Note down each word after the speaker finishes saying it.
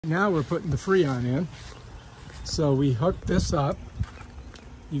Now we're putting the Freon in. So we hook this up.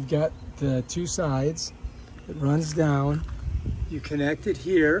 You've got the two sides. It runs down. You connect it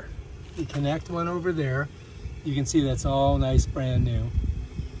here. You connect one over there. You can see that's all nice, brand new.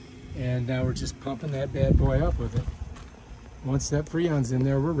 And now we're just pumping that bad boy up with it. Once that Freon's in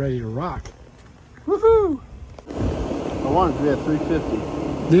there, we're ready to rock. Woohoo! I wanted to be at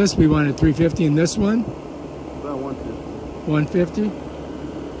 350. This, we wanted 350, and this one? About 150. 150?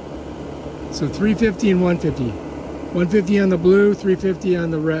 So 350 and 150. 150 on the blue, 350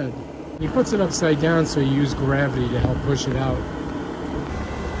 on the red. He puts it upside down so you use gravity to help push it out.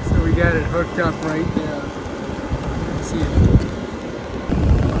 So we got it hooked up right there. See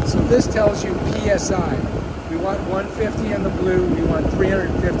it? So this tells you PSI. We want 150 on the blue, we want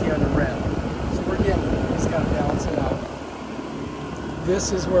 350 on the red. So we're getting it. Just gotta balance it out.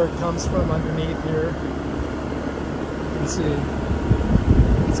 This is where it comes from underneath here. You can see.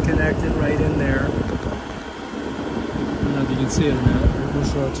 It's connected right in there. I don't know if you can see it or not. We'll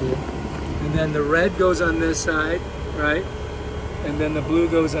show it to you. And then the red goes on this side, right? And then the blue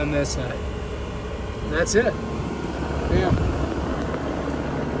goes on this side. And that's it. Bam.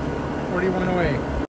 41 away.